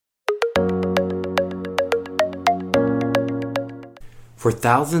For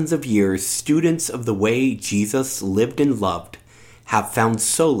thousands of years, students of the way Jesus lived and loved have found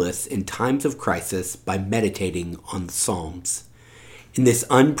solace in times of crisis by meditating on the Psalms. In this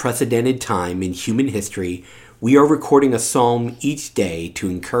unprecedented time in human history, we are recording a psalm each day to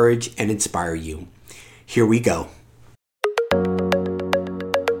encourage and inspire you. Here we go.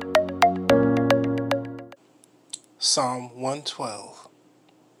 Psalm 112.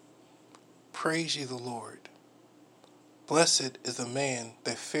 Praise ye the Lord. Blessed is the man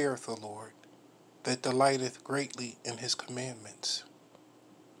that feareth the Lord, that delighteth greatly in his commandments.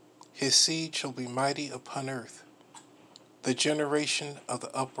 His seed shall be mighty upon earth. The generation of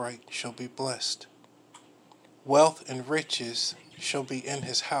the upright shall be blessed. Wealth and riches shall be in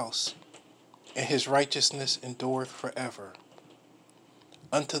his house, and his righteousness endureth forever.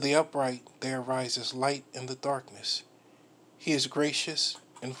 Unto the upright there arises light in the darkness. He is gracious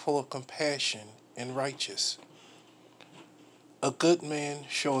and full of compassion and righteous. A good man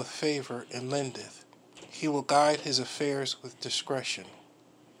showeth favor and lendeth. He will guide his affairs with discretion.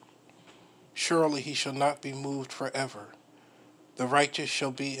 Surely he shall not be moved forever. The righteous shall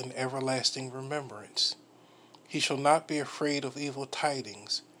be in everlasting remembrance. He shall not be afraid of evil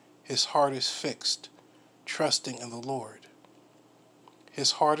tidings. His heart is fixed, trusting in the Lord.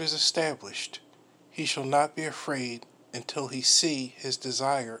 His heart is established. He shall not be afraid until he see his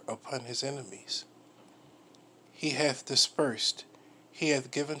desire upon his enemies. He hath dispersed, he hath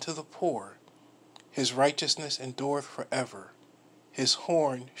given to the poor. His righteousness endureth forever. His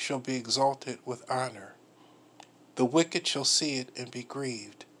horn shall be exalted with honor. The wicked shall see it and be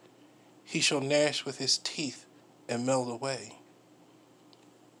grieved. He shall gnash with his teeth and melt away.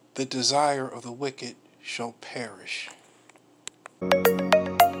 The desire of the wicked shall perish.